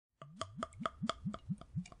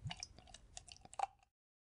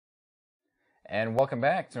And welcome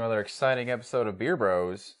back to another exciting episode of Beer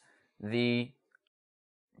Bros, the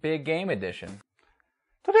Big Game Edition.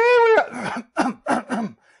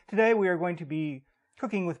 Today we are going to be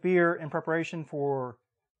cooking with beer in preparation for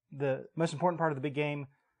the most important part of the big game,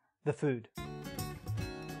 the food.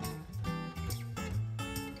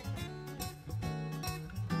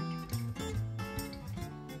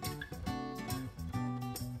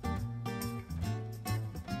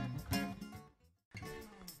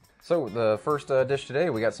 So the first dish today,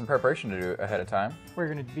 we got some preparation to do ahead of time. We're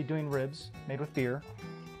going to be doing ribs made with beer.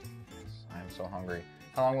 I am so hungry.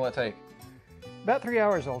 How long will it take? About 3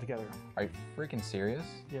 hours altogether. Are you freaking serious?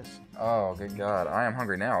 Yes. Oh, good God. I am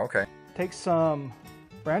hungry now. Okay. Take some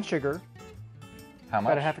brown sugar. How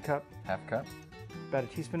much? About a half a cup. Half a cup? About a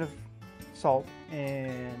teaspoon of salt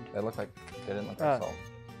and... They didn't look like salt.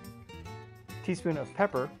 Teaspoon of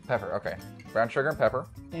pepper. Pepper, okay. Brown sugar and pepper.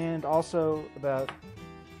 And also about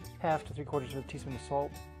half to 3/4 of a teaspoon of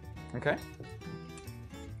salt. Okay.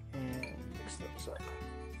 And mix those up.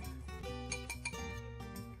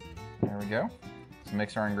 There we go. Let's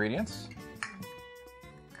mix our ingredients.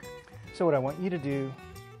 So what I want you to do...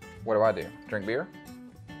 What do I do? Drink beer?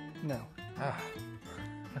 No. Ah.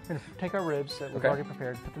 We're going to take our ribs that we've already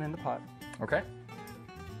prepared, put them in the pot. Okay.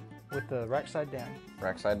 With the rack side down.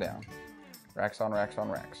 Rack side down. Racks on racks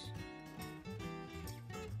on racks.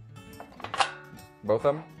 Both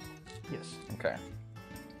of them? Yes. Okay.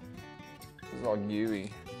 This is all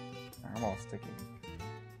gooey. I'm all sticky.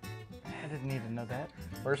 I didn't need to know that.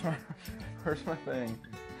 Where's my thing?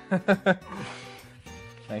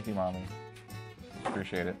 Thank you, Mommy.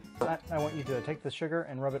 Appreciate it. I want you to take the sugar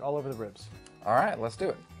and rub it all over the ribs. All right, let's do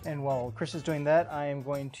it. And while Chris is doing that, I am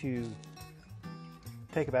going to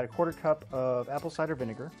take about a 1/4 cup of apple cider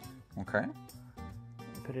vinegar. Okay.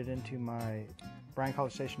 Put it into my Bryan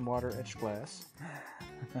College Station water etched glass.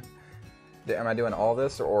 Am I doing all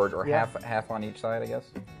this or Yeah. half on each side, I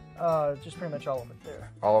guess? Just pretty much all of it there.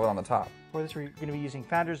 All of it on the top. For this, we're going to be using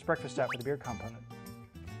Founder's Breakfast Stout for the beer component.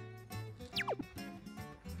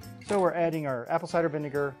 So we're adding our apple cider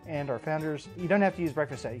vinegar and our Founder's. You don't have to use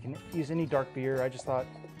breakfast stout. You can use any dark beer. I just thought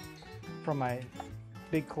from my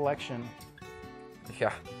big collection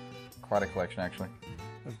Yeah, quite a collection actually.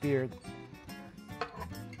 of beer,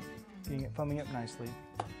 getting it foaming up nicely.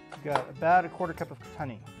 We've got about a 1/4 cup of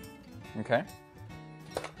honey. Okay.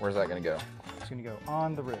 Where's that going to go? It's going to go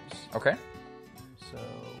on the ribs. Okay. So,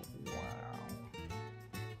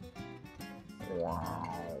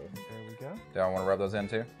 Wow. there we go. Do I want to rub those in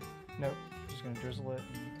too? Nope, just going to drizzle it.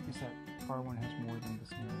 I guess that far one has more than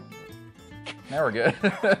this near one. Now we're good.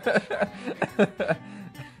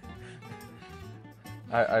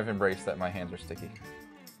 I've embraced that my hands are sticky.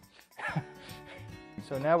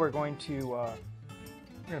 So now we're going to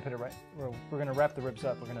put it right. We're going to wrap the ribs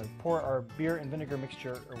up. We're going to pour our beer and vinegar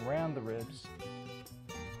mixture around the ribs.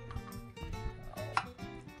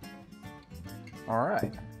 All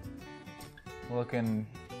right. Looking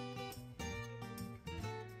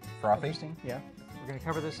frothy. Interesting. Yeah. We're going to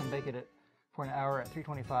cover this and bake it for an hour at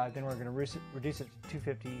 325. Then we're going to reduce it to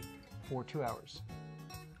 250 for 2 hours.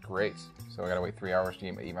 Great. So I gotta wait 3 hours to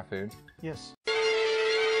eat my food. Yes.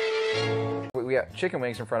 We got chicken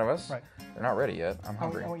wings in front of us. Right. They're not ready yet. I'm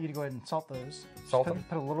hungry. I want you to go ahead and salt those. Salt them?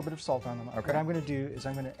 Put a little bit of salt on them. Okay. What I'm going to do is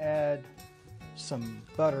I'm going to add some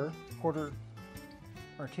butter,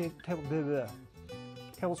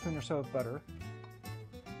 tablespoon or so of butter.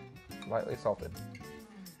 Lightly salted.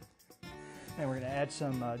 And we're going to add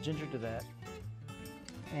some ginger to that.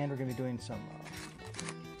 And we're going to be doing some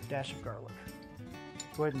dash of garlic.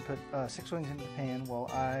 Go ahead and put 6 wings in the pan while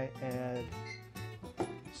I add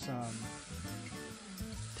some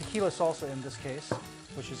tequila salsa in this case,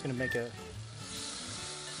 which is going to make a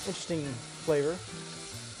interesting flavor.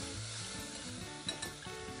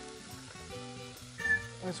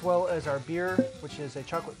 As well as our beer, which is a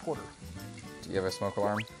chocolate porter. Do you have a smoke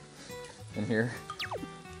alarm in here?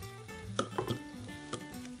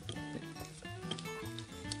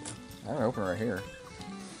 I have an opener right here.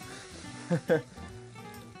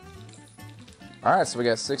 All right, so we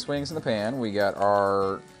got 6 wings in the pan. We got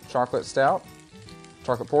our chocolate stout,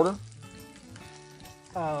 chocolate porter,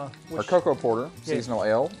 our cocoa porter, seasonal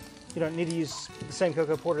ale. You don't need to use the same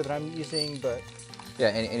cocoa porter that I'm using, but... Yeah,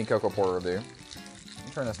 any cocoa porter will do. Let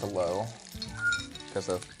me turn this to low because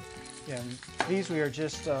of... Yeah, these we are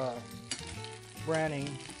just browning,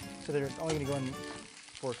 so they're only going to go in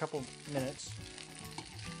for a couple minutes.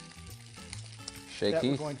 Shaky. That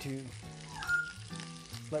we're going to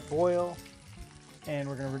let boil, and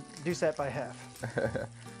we're going to reduce that by half.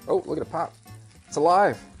 Oh, look at it pop. It's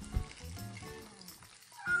alive.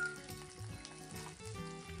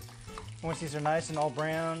 Once these are nice and all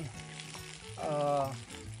brown,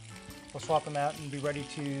 we'll swap them out and be ready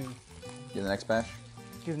to do the next batch.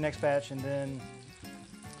 Do the next batch, and then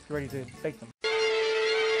be ready to bake them.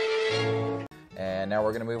 And now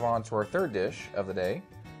we're going to move on to our third dish of the day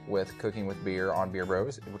with cooking with beer on Beer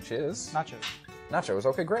Bros, which is Nachos. Nachos.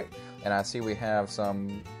 Okay, great. And I see we have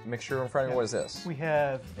some mixture in front of you. What is this? We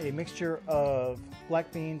have a mixture of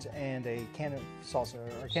black beans and a can of salsa,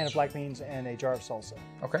 or a can of black beans and a jar of salsa.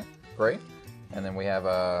 Okay, great. And then we have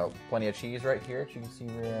plenty of cheese right here, as you can see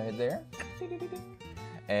right there.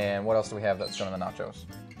 And what else do we have that's going in the nachos?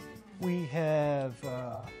 We have,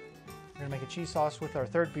 we're going to make a cheese sauce with our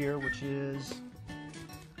third beer, which is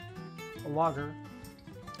a lager,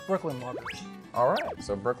 Brooklyn lager. All right,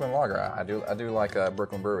 so Brooklyn lager. I do like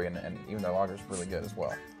Brooklyn Brewery, and even their lager is really good as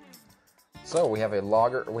well. So we have a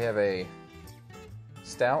lager. We have a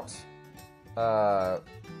stout,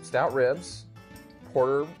 stout ribs,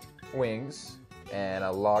 porter wings, and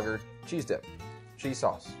a lager cheese dip, cheese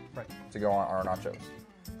sauce, right, to go on our nachos.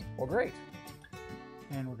 Well, great.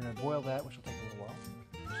 And we're going to boil that, which will take a little while.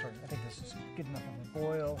 Sorry, I think this is good enough on the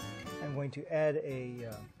boil. I'm going to add a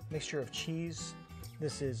mixture of cheese.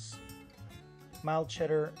 This is mild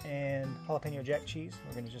cheddar and jalapeno jack cheese.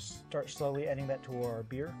 We're going to just start slowly adding that to our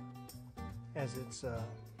beer as it's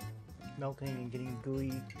melting and getting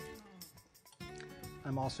gooey.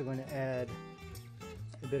 I'm also going to add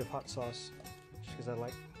a bit of hot sauce, just because I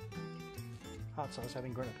like hot sauce,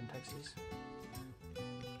 having grown up in Texas.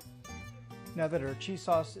 Now that our cheese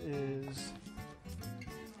sauce is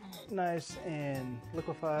nice and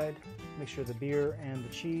liquefied, mixture of the beer and the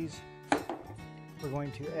cheese, we're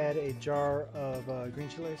going to add a jar of green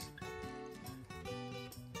chilies.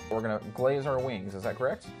 We're going to glaze our wings, is that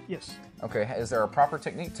correct? Yes. Okay, is there a proper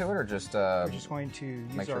technique to it, or just... we're just going to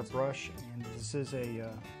use sure our brush, and this is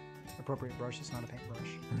a appropriate brush, it's not a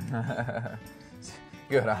paintbrush.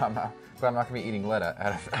 Good, but I'm not going to be eating lead out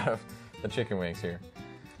of the chicken wings here.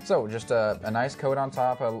 So just a nice coat on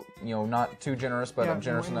top, not too generous, but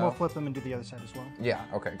generous enough. We'll flip them and do the other side as well. Yeah,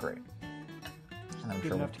 okay, great.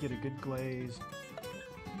 Good enough to get a good glaze.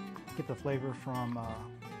 Get the flavor from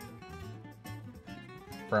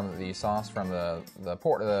the sauce, from the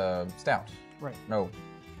stout. Right. No,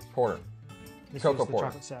 porter. This Cocoa was the porter.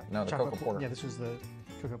 chocolate stout. No, the cocoa porter. Yeah, this was the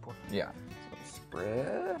cocoa porter. Yeah. So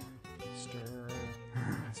spread. Stir.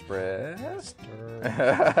 Spread.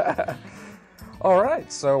 Stir. All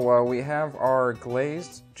right, so we have our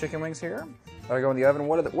glazed chicken wings here. That'll go in the oven.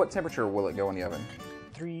 What temperature will it go in the oven?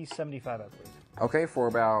 375, I believe. Okay, for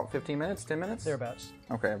about 15 minutes, 10 minutes? Thereabouts.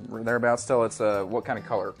 Okay, thereabouts. Still, it's what kind of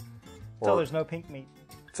color? So there's no pink meat.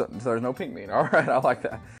 So there's no pink meat. All right, I like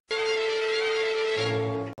that.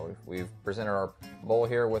 We've presented our bowl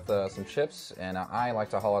here with some chips, and I like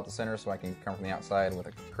to hollow out the center so I can come from the outside with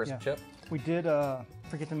a crisp chip. We did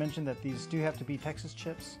forget to mention that these do have to be Texas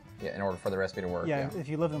chips. Yeah, in order for the recipe to work. Yeah, if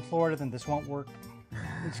you live in Florida, then this won't work.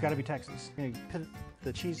 It's got to be Texas. You're going to put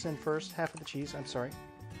the cheese in first, half of the cheese, I'm sorry.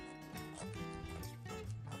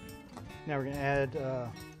 Now we're going to add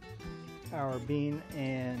our bean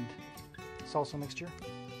and salsa mixture.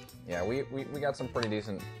 Yeah, we got some pretty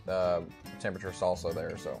decent temperature salsa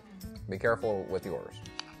there, so be careful with the orders.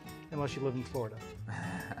 Unless you live in Florida.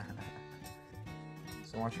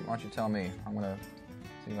 So why don't you tell me? I'm going to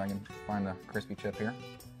see if I can find a crispy chip here.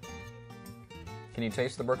 Can you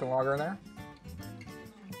taste the Brooklyn lager in there?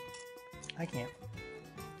 I can't.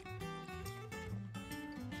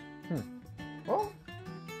 Well,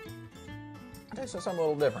 I taste something a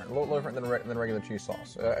little different than regular cheese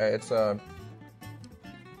sauce. It's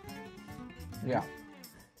yeah.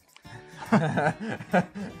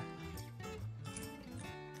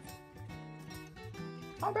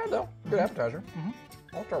 Not bad though. Good appetizer.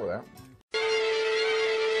 I'll start with that.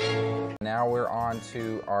 Now we're on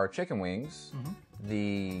to our chicken wings.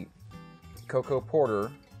 The cocoa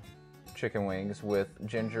porter chicken wings with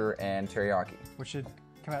ginger and teriyaki. Which should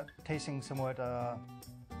come out tasting somewhat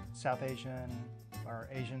South Asian or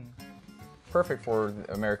Asian. Perfect for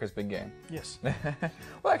America's big game. Yes.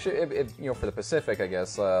 Well, actually, for the Pacific, I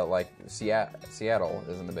guess, like Seattle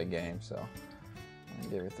isn't the big game, so I'll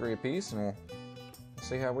give you 3 apiece, and we'll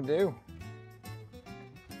see how we do.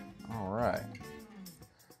 All right.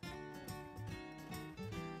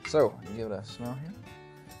 So, give it a smell here.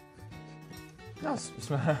 No,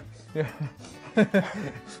 smell. Yeah.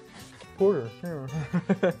 Porter. Yeah.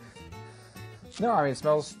 No, I mean, it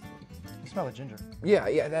smells. You smell the ginger.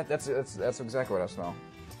 Yeah. That's exactly what I smell.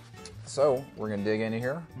 So we're gonna dig into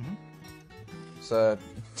here. So,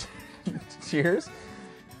 cheers.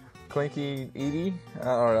 Clinky, Edie. I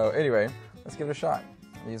don't know. Anyway, let's give it a shot.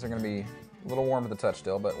 These are gonna be a little warm to the touch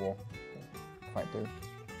still, but we'll fight through.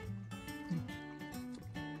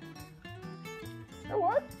 You know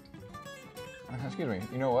what? Excuse me.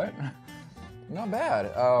 You know what? Not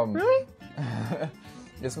bad. Really?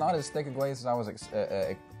 It's not as thick a glaze as I was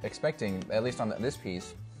expecting, at least on this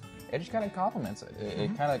piece. It just kind of complements it.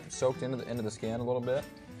 It kind of soaked into the skin a little bit.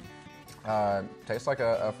 Tastes like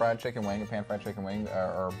a fried chicken wing, a pan fried chicken wing,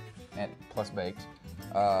 and plus baked.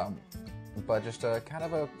 But just kind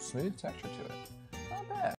of a smooth texture to it. Not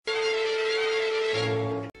bad.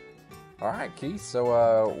 All right, Keith.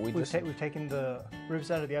 So we've taken the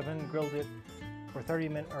ribs out of the oven, grilled it for 30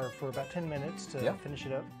 minutes or for about 10 minutes to finish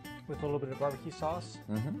it up with a little bit of barbecue sauce.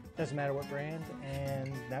 Doesn't matter what brand,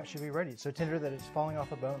 and now it should be ready. So tender that it's falling off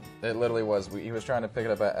the bone. It literally was. He was trying to pick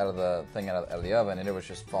it up out of the thing out of the oven, and it was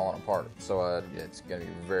just falling apart. So it's gonna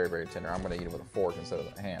be very, very tender. I'm gonna eat it with a fork instead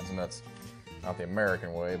of the hands, and that's not the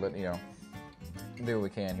American way, but you know, do what we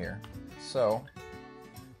can here. So,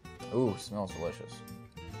 ooh, smells delicious.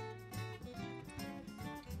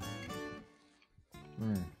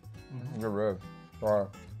 Good rib. Sorry.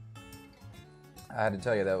 I had to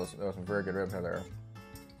tell you that was some very good ribs out there.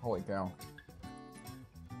 Holy cow.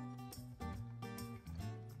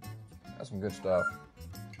 That's some good stuff.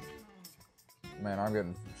 Man, I'm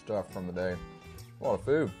getting stuff from the day. A lot of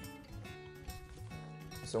food.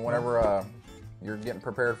 So whenever you're getting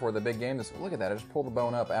prepared for the big game, look at that. I just pulled the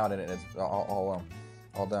bone up out and it's all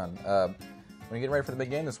done. When you get ready for the big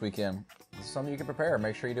game this weekend, it's something you can prepare.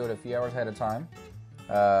 Make sure you do it a few hours ahead of time.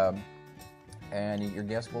 And your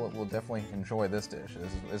guests will definitely enjoy this dish.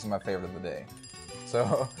 This is my favorite of the day.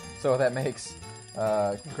 So that makes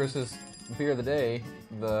Chris's beer of the day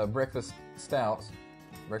the breakfast stout.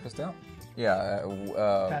 Breakfast stout? Yeah.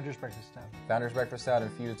 Founder's breakfast stout. Founder's breakfast stout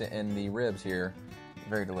infused in the ribs here.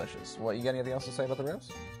 Very delicious. What, you got anything else to say about the ribs?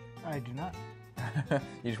 I do not.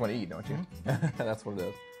 You just want to eat, don't you? That's what it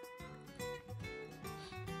is.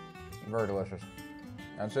 Very delicious.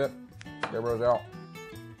 That's it. Everybody's out.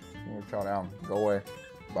 I'm gonna chow down. Go away.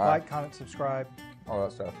 Bye. Like, comment, subscribe. All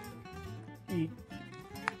that stuff. Eat.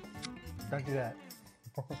 Don't do that.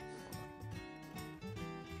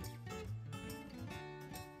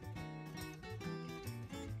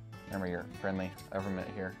 Remember your friendly government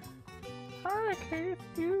here. Hi, Keith.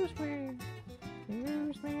 Use me.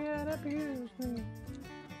 Use me and abuse me.